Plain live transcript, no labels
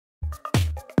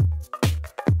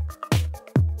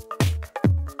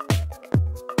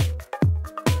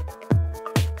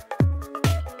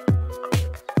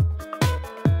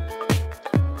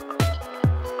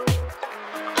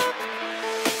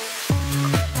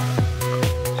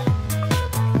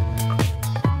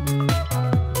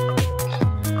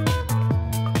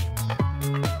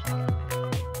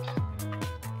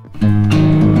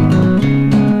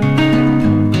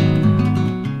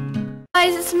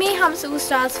Guys, it's me, Hamster All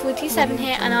Stars 47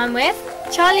 here, and I'm with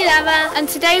Charlie Leather, and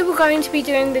today we're going to be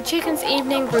doing the chickens'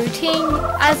 evening routine.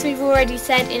 As we've already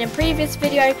said in a previous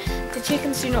video, the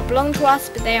chickens do not belong to us,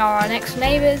 but they are our next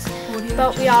neighbours,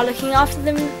 but we are looking after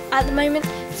them at the moment.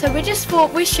 So we just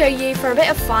thought we'd show you, for a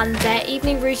bit of fun, their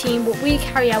evening routine, what we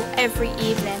carry out every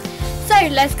evening. So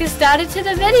let's get started to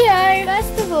the video.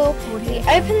 First of all, we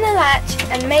open the latch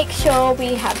and make sure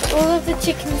we have all of the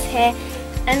chickens here,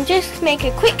 and just make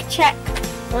a quick check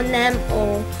on them,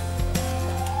 or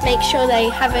make sure they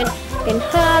haven't been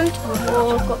harmed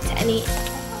or got to any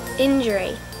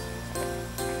injury.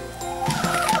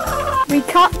 We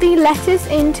cut the lettuce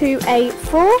into a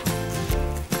 4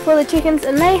 for the chickens,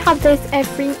 and they have this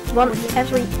once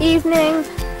every evening.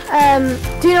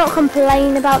 Do not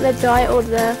complain about their diet or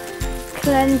the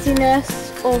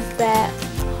cleanliness of their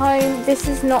home. This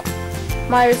is not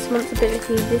my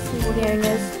responsibility, this is the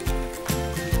owner's.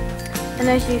 And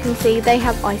as you can see, they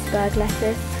have iceberg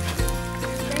lettuce.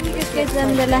 Then you just give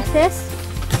them the lettuce.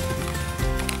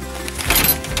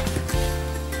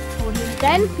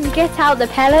 Then you get out the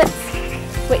pellets,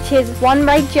 which is 1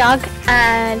 red jug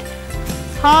and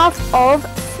half of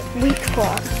sweet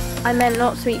corn. I meant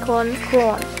not sweet corn,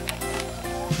 corn.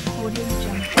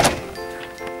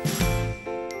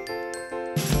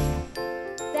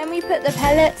 Then we put the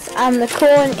pellets and the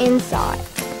corn inside.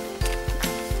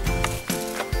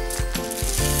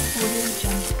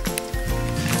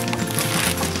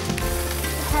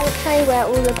 Tray where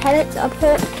all the pellets are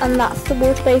put, and that's the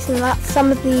water basin, that's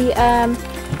some of the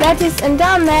lettuce, and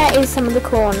down there is some of the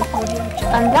corn,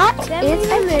 and that is to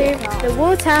remove the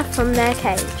water from their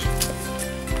cage.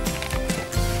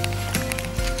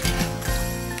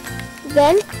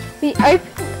 Then we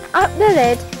open up the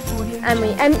lid and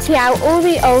we empty out all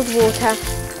the old water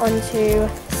onto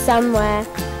somewhere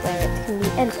where it can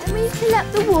be emptied. Then we fill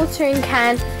up the watering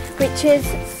can, which is,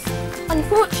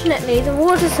 unfortunately, the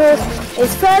water source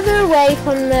is further away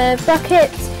from the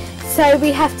buckets, so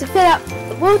we have to fill up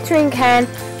the watering can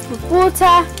with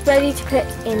water ready to put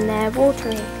in their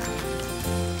watering.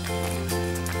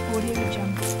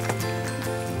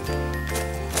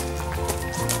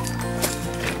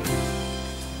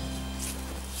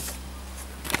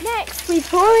 Next, we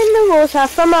pour in the water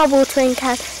from our watering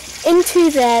can into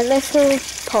their little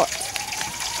pot.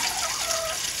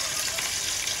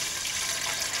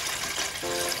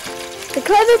 The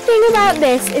clever thing about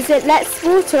this is it lets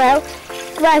water out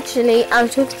gradually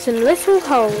out of some little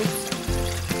holes.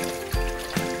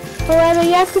 However,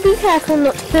 you have to be careful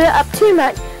not to fill it up too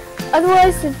much,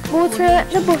 otherwise the water at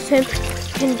the bottom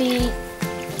can be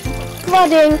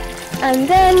flooding, and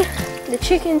then the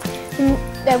chickens,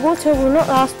 their water will not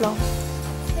last long.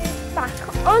 Back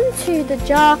onto the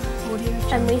jar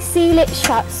and we seal it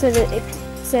shut so that it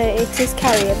is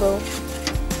carryable.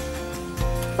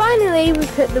 Finally, we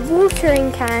put the watering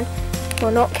can,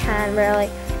 well, not can really,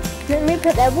 then we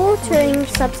put their watering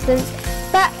substance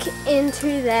back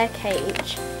into their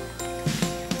cage.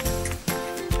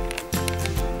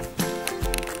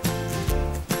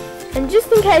 And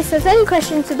just in case there's any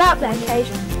questions about their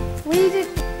cage,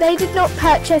 they did not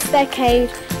purchase their cage,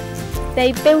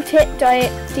 they built it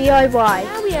DIY.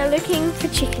 Now we are looking for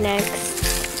chicken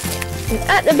eggs. And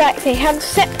at the back they have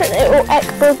separate little egg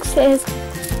boxes,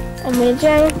 and we're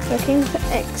just looking for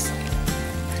eggs.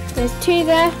 There's 2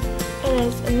 there, and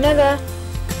there's another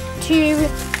 2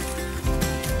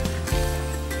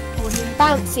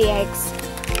 bouncy eggs.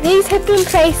 These have been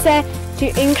placed there to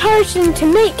encourage them to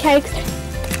make eggs,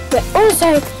 but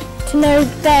also to know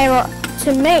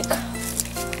to make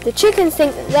the chickens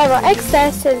think that there are eggs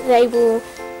there, so they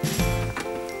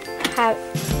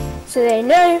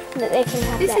know that they can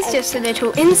have. This is just a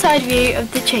little inside view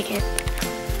of the chicken.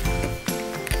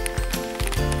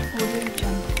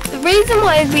 The reason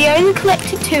why we only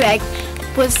collected 2 eggs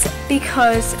was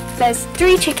because there's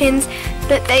 3 chickens,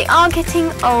 but they are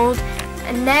getting old,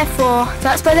 and therefore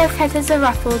that's why their feathers are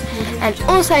ruffled, and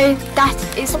also that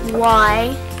is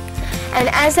why, and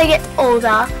as they get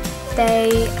older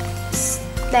they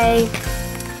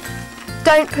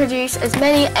don't produce as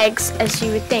many eggs as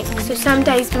you would think. So some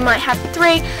days we might have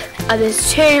 3,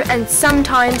 others 2, and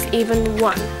sometimes even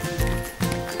 1.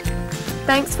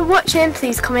 Thanks for watching.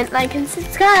 Please comment, like and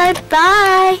subscribe.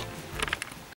 Bye!